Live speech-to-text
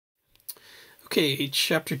Okay,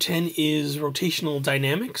 chapter 10 is Rotational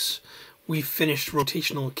Dynamics. We finished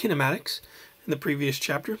Rotational Kinematics in the previous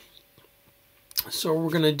chapter. So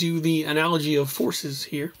we're going to do the analogy of forces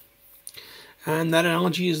here. And that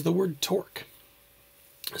analogy is the word torque.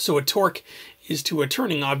 So a torque is to a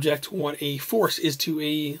turning object what a force is to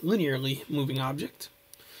a linearly moving object.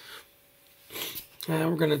 And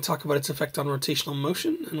we're going to talk about its effect on rotational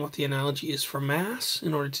motion and what the analogy is for mass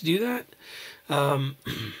in order to do that.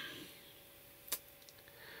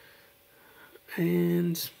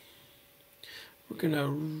 And we're going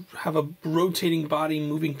to have a rotating body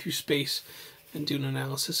moving through space and do an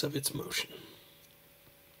analysis of its motion.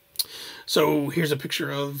 So here's a picture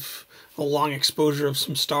of a long exposure of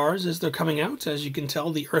some stars as they're coming out. As you can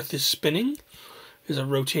tell, the Earth is spinning. It's a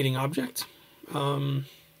rotating object. But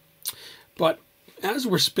as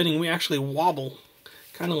we're spinning, we actually wobble,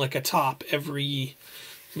 kind of like a top, every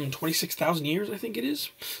 26,000 years, I think it is.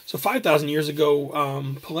 So 5,000 years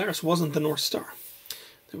ago, Polaris wasn't the North Star.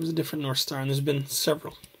 There was a different North Star, and there's been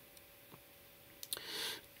several.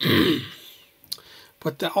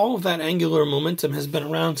 But all of that angular momentum has been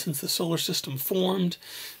around since the solar system formed.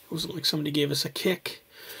 It wasn't like somebody gave us a kick.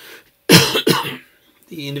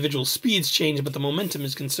 The individual speeds change, but the momentum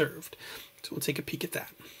is conserved. So we'll take a peek at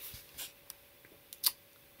that.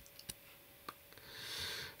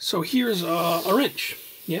 So here's a wrench.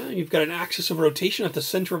 Yeah, you've got an axis of rotation at the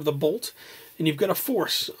center of the bolt, and you've got a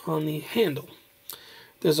force on the handle.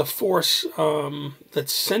 There's a force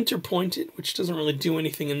that's center pointed, which doesn't really do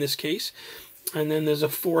anything in this case. And then there's a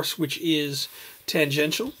force which is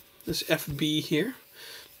tangential. This FB here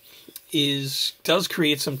does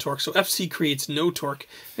create some torque. So FC creates no torque.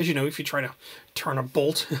 As you know, if you try to turn a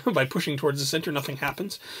bolt by pushing towards the center, nothing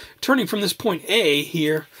happens. Turning from this point A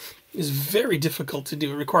here is very difficult to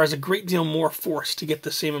do. It requires a great deal more force to get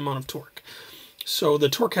the same amount of torque. So the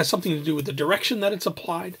torque has something to do with the direction that it's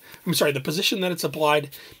applied. I'm sorry, the position that it's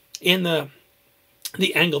applied, and the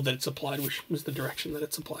angle that it's applied, which was the direction that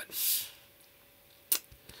it's applied.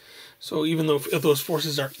 So even though if those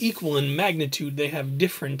forces are equal in magnitude, they have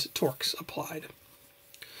different torques applied.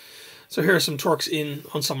 So here are some torques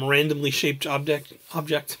on some randomly shaped object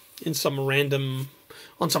in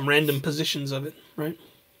on some random positions of it, right?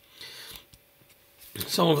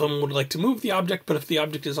 Some of them would like to move the object, but if the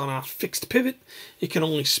object is on a fixed pivot, it can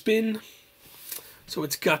only spin. So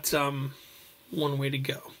it's got one way to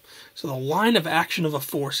go. So the line of action of a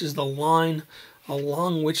force is the line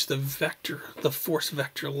along which the force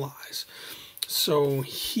vector lies. So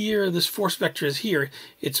here, this force vector is here.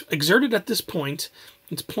 It's exerted at this point.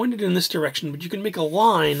 It's pointed in this direction, but you can make a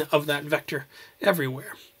line of that vector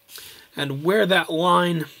everywhere. And where that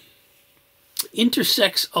line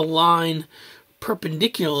intersects a line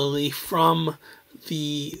perpendicularly from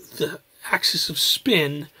the axis of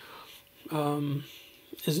spin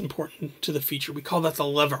is important to the feature. We call that the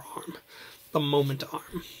lever arm, the moment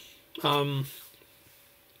arm. Well,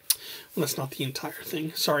 that's not the entire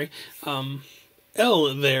thing. Sorry.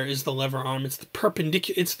 L there is the lever arm. It's the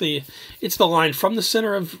perpendicular. It's the line from the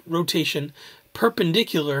center of rotation,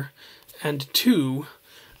 perpendicular, and to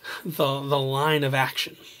the line of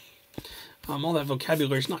action. All that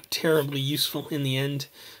vocabulary is not terribly useful in the end.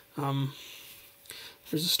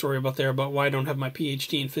 There's a story about why I don't have my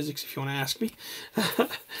PhD in physics, if you want to ask me.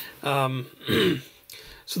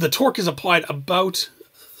 So the torque is applied about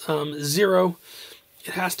 0.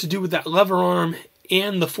 It has to do with that lever arm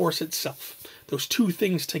and the force itself. Those two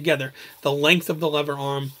things together, the length of the lever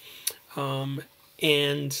arm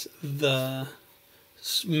and the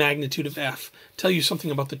magnitude of F, tell you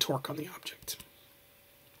something about the torque on the object.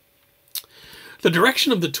 The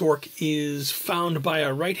direction of the torque is found by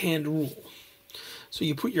a right-hand rule. So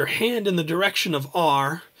you put your hand in the direction of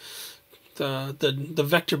R, the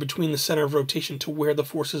vector between the center of rotation to where the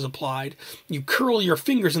force is applied. You curl your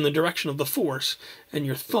fingers in the direction of the force, and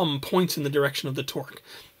your thumb points in the direction of the torque.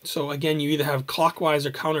 So again, you either have clockwise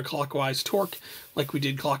or counterclockwise torque, like we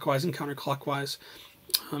did clockwise and counterclockwise,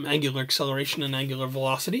 angular acceleration and angular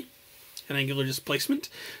velocity, and angular displacement.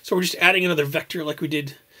 So we're just adding another vector like we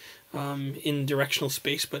did in directional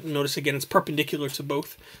space, but notice again it's perpendicular to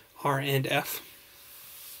both R and F.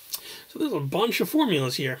 So there's a bunch of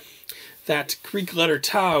formulas here. That Greek letter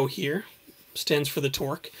tau here stands for the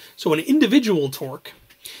torque. So an individual torque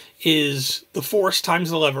is the force times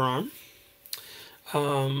the lever arm,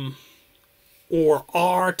 or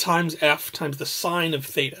R times F times the sine of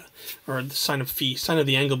theta, or the sine of phi, sine of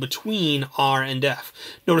the angle between R and F.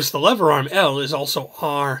 Notice the lever arm L is also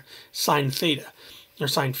R sine theta, or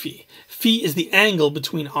sine phi. Phi is the angle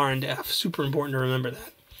between R and F. Super important to remember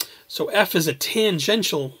that. So F is a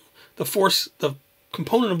tangential, the force, the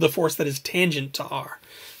component of the force that is tangent to r,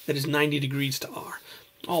 that is 90 degrees to r.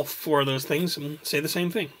 All four of those things say the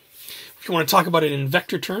same thing. If you want to talk about it in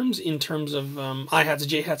vector terms, in terms of I hats,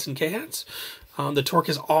 j hats, and k hats, the torque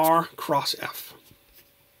is r cross f.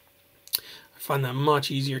 I find that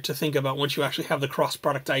much easier to think about once you actually have the cross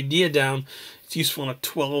product idea down. It's useful in a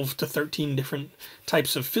 12 to 13 different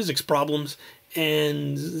types of physics problems,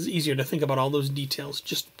 and it's easier to think about all those details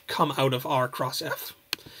just come out of r cross f.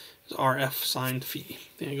 It's rf sine phi,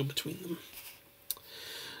 the angle between them.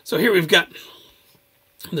 So here we've got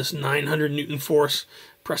this 900 Newton force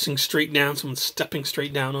pressing straight down, someone's stepping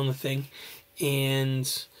straight down on the thing,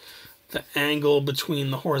 and the angle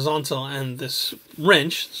between the horizontal and this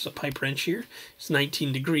wrench, this is a pipe wrench here, is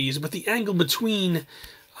 19 degrees, but the angle between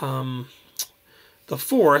the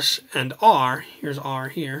force and r, here's r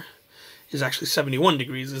here, is actually 71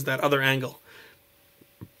 degrees, is that other angle.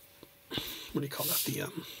 What do you call that? The,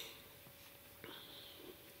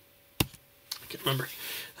 I can't remember.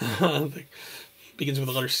 It begins with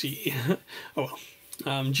the letter C. Oh well.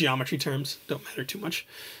 Geometry terms don't matter too much.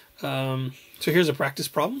 So here's a practice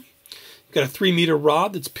problem. You've got a 3-meter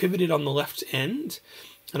rod that's pivoted on the left end,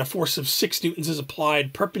 and a force of 6 newtons is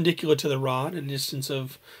applied perpendicular to the rod at a distance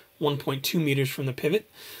of 1.2 meters from the pivot,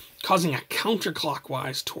 causing a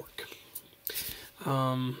counterclockwise torque.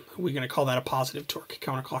 We're going to call that a positive torque.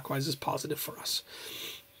 Counterclockwise is positive for us.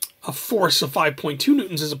 A force of 5.2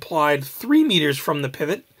 newtons is applied 3 meters from the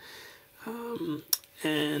pivot,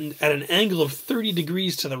 and at an angle of 30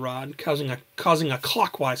 degrees to the rod, causing a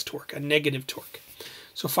clockwise torque, a negative torque.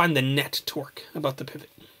 So find the net torque about the pivot.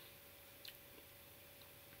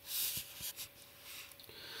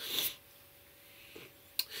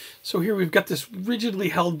 So here we've got this rigidly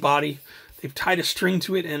held body. They've tied a string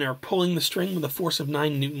to it and are pulling the string with a force of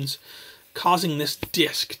 9 newtons, causing this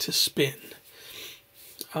disc to spin.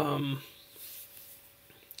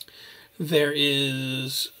 There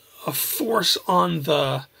is a force on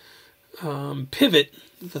the pivot.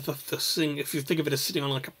 The thing, if you think of it as sitting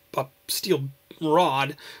on like a steel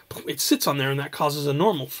rod, it sits on there, and that causes a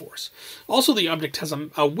normal force. Also, the object has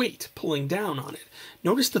a weight pulling down on it.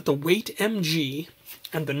 Notice that the weight mg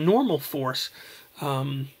and the normal force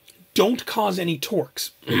don't cause any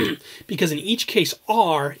torques, because in each case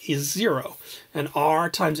r is 0, and r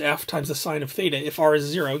times f times the sine of theta, if r is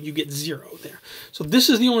 0, you get 0 there. So this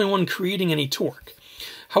is the only one creating any torque.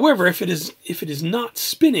 However, if it is not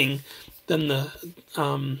spinning, then the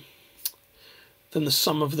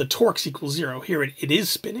sum of the torques equals 0. Here it is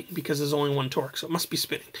spinning because there's only one torque, so it must be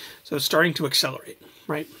spinning. So it's starting to accelerate,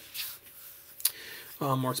 right?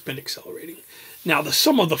 Or it's been accelerating. Now, the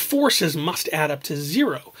sum of the forces must add up to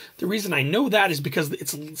 0. The reason I know that is because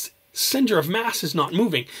its center of mass is not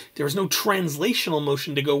moving. There is no translational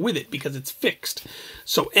motion to go with it because it's fixed.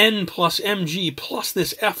 So n plus mg plus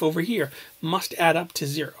this f over here must add up to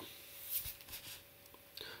 0.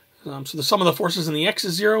 So the sum of the forces in the x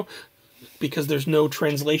is 0 because there's no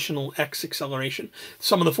translational x acceleration. The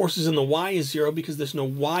sum of the forces in the y is 0 because there's no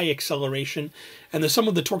y acceleration. And the sum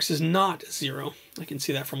of the torques is not 0. I can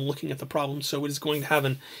see that from looking at the problem. So it is going to have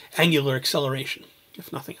an angular acceleration,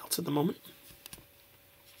 if nothing else at the moment.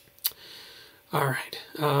 All right.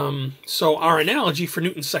 So our analogy for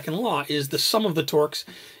Newton's second law is the sum of the torques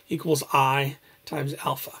equals I times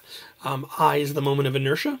alpha. I is the moment of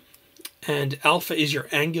inertia, and alpha is your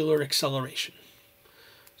angular acceleration.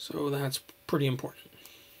 So that's pretty important.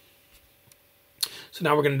 So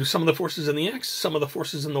now we're going to do sum of the forces in the x, sum of the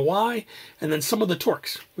forces in the y, and then sum of the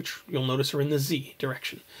torques, which you'll notice are in the z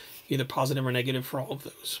direction, either positive or negative for all of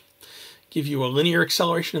those. Give you a linear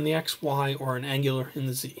acceleration in the x, y, or an angular in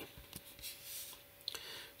the z.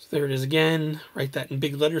 So there it is again. Write that in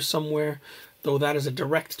big letters somewhere, though that is a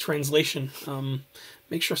direct translation.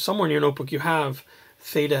 Make sure somewhere in your notebook you have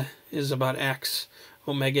theta is about x,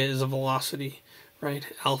 omega is a velocity, right?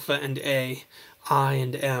 Alpha and a, I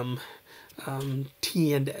and m,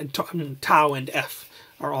 t and tau and f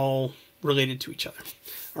are all related to each other,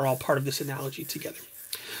 are all part of this analogy together.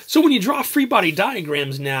 So when you draw free body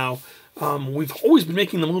diagrams now, we've always been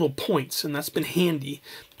making them little points, and that's been handy.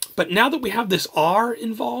 But now that we have this r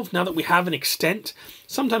involved, now that we have an extent,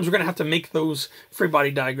 sometimes we're going to have to make those free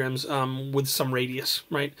body diagrams with some radius,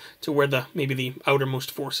 right? To where maybe the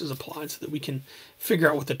outermost force is applied so that we can figure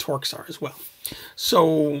out what the torques are as well.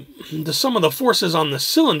 So the sum of the forces on the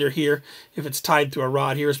cylinder here, if it's tied to a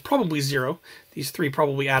rod here, is probably 0. These three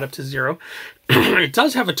probably add up to 0. It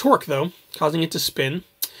does have a torque, though, causing it to spin.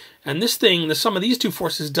 And this thing, the sum of these two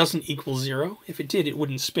forces doesn't equal 0. If it did, it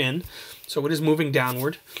wouldn't spin. So it is moving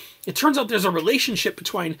downward. It turns out there's a relationship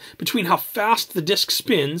between how fast the disc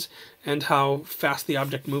spins and how fast the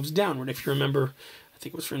object moves downward. If you remember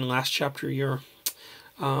think it was from the last chapter,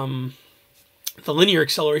 the linear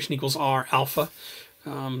acceleration equals r alpha.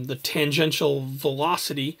 The tangential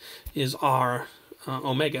velocity is r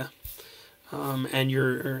omega. And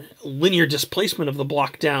your linear displacement of the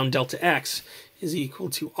block down, delta x, is equal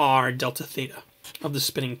to r delta theta of the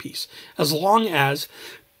spinning piece, as long as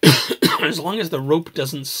the rope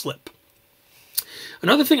doesn't slip.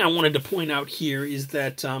 Another thing I wanted to point out here is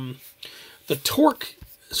that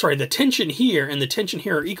the tension here and the tension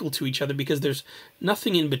here are equal to each other because there's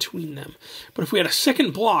nothing in between them. But if we had a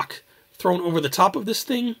second block thrown over the top of this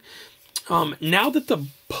thing, now that the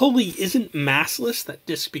pulley isn't massless, that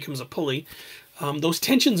disc becomes a pulley, those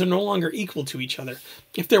tensions are no longer equal to each other.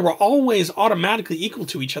 If they were always automatically equal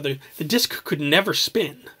to each other, the disc could never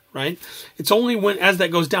spin, right? It's only as that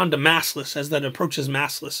goes down to massless, as that approaches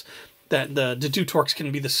massless, that the two torques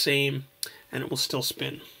can be the same and it will still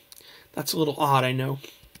spin. That's a little odd, I know.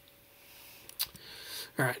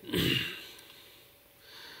 All right.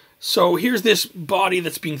 So here's this body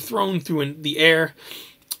that's being thrown through the air.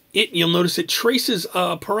 You'll notice it traces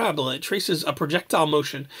a parabola. It traces a projectile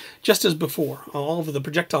motion, just as before. All of the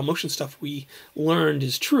projectile motion stuff we learned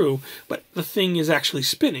is true, but the thing is actually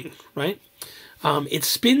spinning, right? It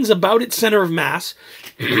spins about its center of mass.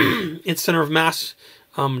 Its center of mass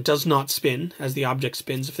does not spin as the object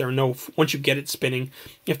spins. Once you get it spinning,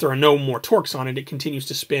 if there are no more torques on it, it continues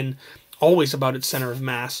to spin always about its center of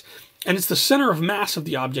mass. And it's the center of mass of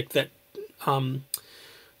the object that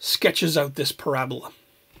sketches out this parabola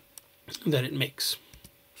that it makes.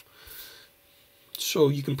 So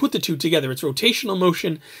you can put the two together. Its rotational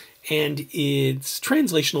motion and its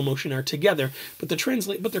translational motion are together, but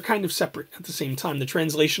they're kind of separate at the same time. The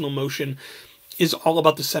translational motion is all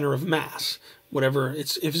about the center of mass.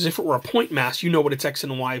 As if it were a point mass, you know what its x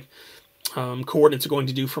and y coordinates are going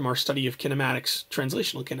to do from our study of kinematics,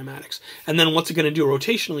 translational kinematics. And then what's it going to do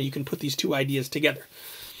rotationally? You can put these two ideas together.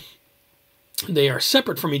 They are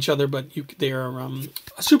separate from each other, but they are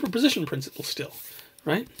a superposition principle still,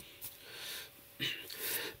 right?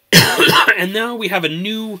 And now we have a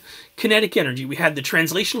new kinetic energy. We had the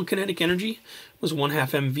translational kinetic energy was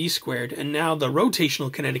 1/2 mv squared, and now the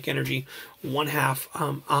rotational kinetic energy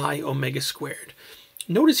 1/2 I omega squared.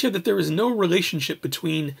 Notice here that there is no relationship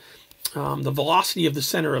between the velocity of the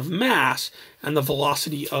center of mass and the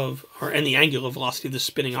velocity and the angular velocity of the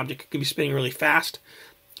spinning object. It can be spinning really fast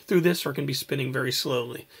through this, or it can be spinning very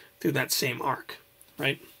slowly through that same arc,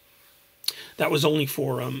 right? That was only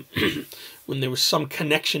for when there was some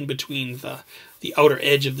connection between the outer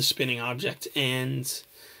edge of the spinning object and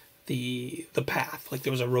the path, like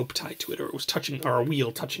there was a rope tied to it, or it was a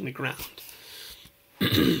wheel touching the ground.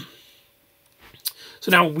 So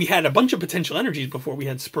now we had a bunch of potential energies before. We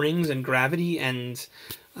had springs and gravity and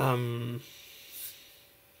what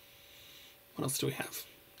else do we have?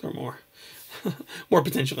 There are more. More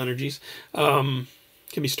potential energies.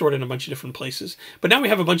 Can be stored in a bunch of different places. But now we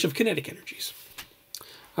have a bunch of kinetic energies.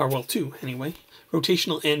 Or, well, two, anyway.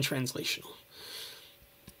 Rotational and translational.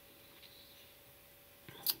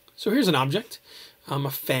 So here's an object,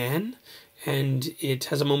 a fan, and it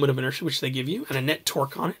has a moment of inertia, which they give you, and a net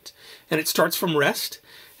torque on it. And it starts from rest,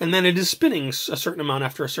 and then it is spinning a certain amount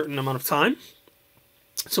after a certain amount of time.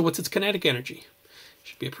 So what's its kinetic energy?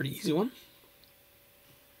 Should be a pretty easy one.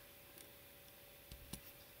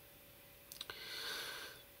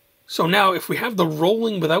 So now if we have the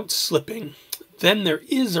rolling without slipping, then there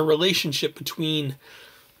is a relationship between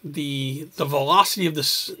the velocity of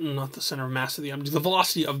not the center of mass of the object, the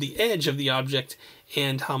velocity of the edge of the object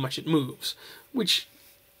and how much it moves, which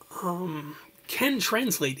can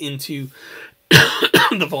translate into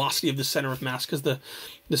the velocity of the center of mass, because the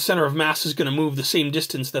center of mass is going to move the same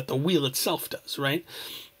distance that the wheel itself does, right?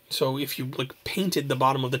 So if you painted the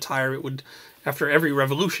bottom of the tire, it would, after every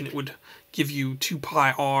revolution, it would give you 2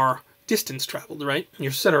 pi r distance traveled, right?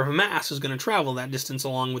 Your center of mass is going to travel that distance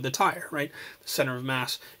along with the tire, right? The center of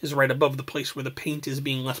mass is right above the place where the paint is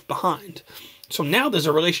being left behind. So now there's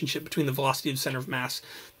a relationship between the velocity of the center of mass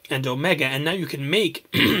and omega, and now you can make,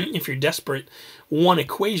 if you're desperate, one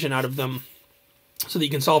equation out of them so that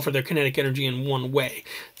you can solve for their kinetic energy in one way.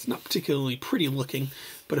 It's not particularly pretty looking,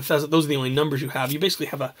 but if those are the only numbers you have, you basically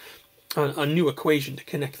have a new equation to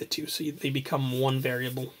connect the two, so they become one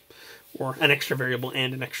variable, or an extra variable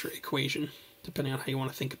and an extra equation, depending on how you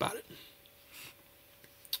want to think about it.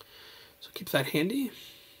 So keep that handy.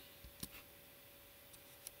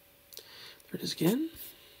 There it is again.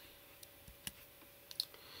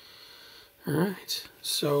 All right,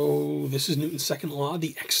 so this is Newton's second law.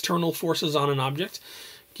 The external forces on an object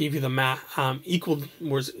gave you the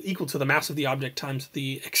was equal to the mass of the object times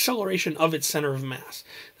the acceleration of its center of mass.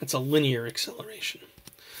 That's a linear acceleration.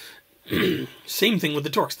 Same thing with the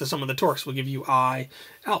torques. The sum of the torques will give you I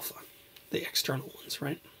alpha, the external ones,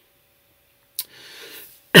 right?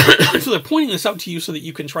 So they're pointing this out to you so that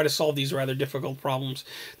you can try to solve these rather difficult problems.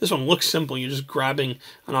 This one looks simple. You're just grabbing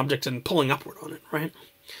an object and pulling upward on it, right?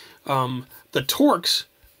 The torques,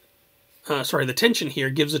 the tension here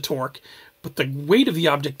gives a torque, but the weight of the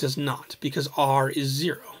object does not, because R is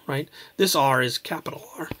 0, right? This R is capital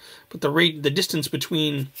R, but the distance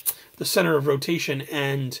between the center of rotation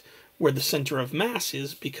and where the center of mass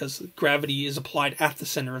is, because gravity is applied at the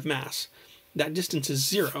center of mass, that distance is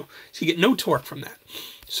 0, so you get no torque from that.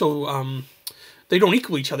 So they don't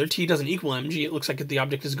equal each other. T doesn't equal mg. It looks like the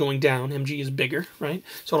object is going down. Mg is bigger, right?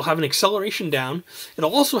 So it'll have an acceleration down.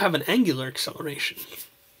 It'll also have an angular acceleration.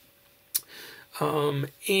 And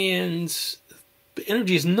the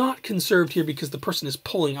energy is not conserved here because the person is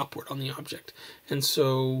pulling upward on the object. And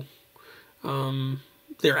so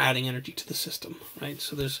they're adding energy to the system, right?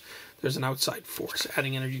 So there's an outside force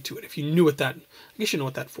adding energy to it. If you knew what that, I guess you know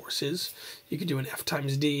what that force is. You could do an F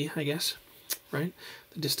times D, I guess, right?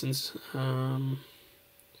 The distance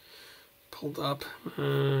pulled up,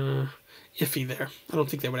 iffy there. I don't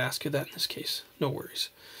think they would ask you that in this case. No worries.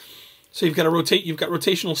 So you've got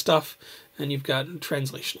rotational stuff, and you've got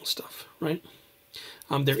translational stuff, right?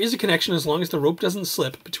 There is a connection as long as the rope doesn't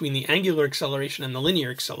slip between the angular acceleration and the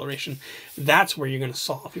linear acceleration. That's where you're going to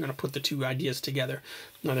solve. You're going to put the two ideas together.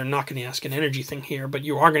 Now, they're not going to ask an energy thing here, but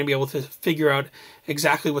you are going to be able to figure out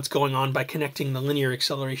exactly what's going on by connecting the linear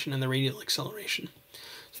acceleration and the radial acceleration.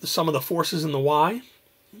 So the sum of the forces in the y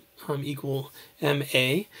equal ma.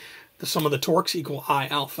 The sum of the torques equal I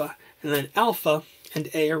alpha. And then alpha and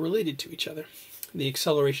a are related to each other. The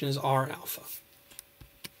acceleration is R alpha.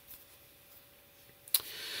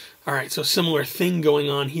 All right, so similar thing going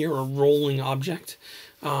on here, a rolling object.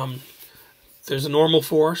 There's a normal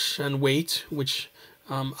force and weight, which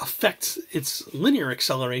affects its linear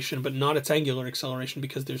acceleration, but not its angular acceleration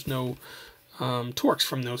because there's no torques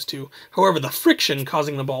from those two. However, the friction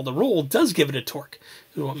causing the ball to roll does give it a torque,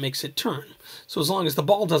 and what makes it turn. So as long as the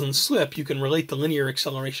ball doesn't slip, you can relate the linear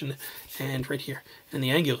acceleration and right here, and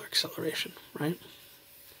the angular acceleration, right?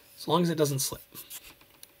 As long as it doesn't slip.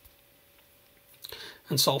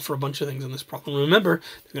 And solve for a bunch of things in this problem. Remember,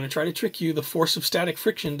 they're going to try to trick you. The force of static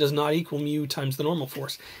friction does not equal mu times the normal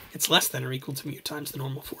force. It's less than or equal to mu times the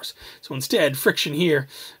normal force. So instead, friction here,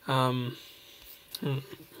 yeah, you're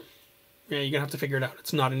going to have to figure it out.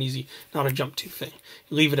 It's not an easy, not a jump to thing.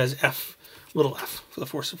 You leave it as F, little f, for the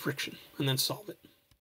force of friction, and then solve it.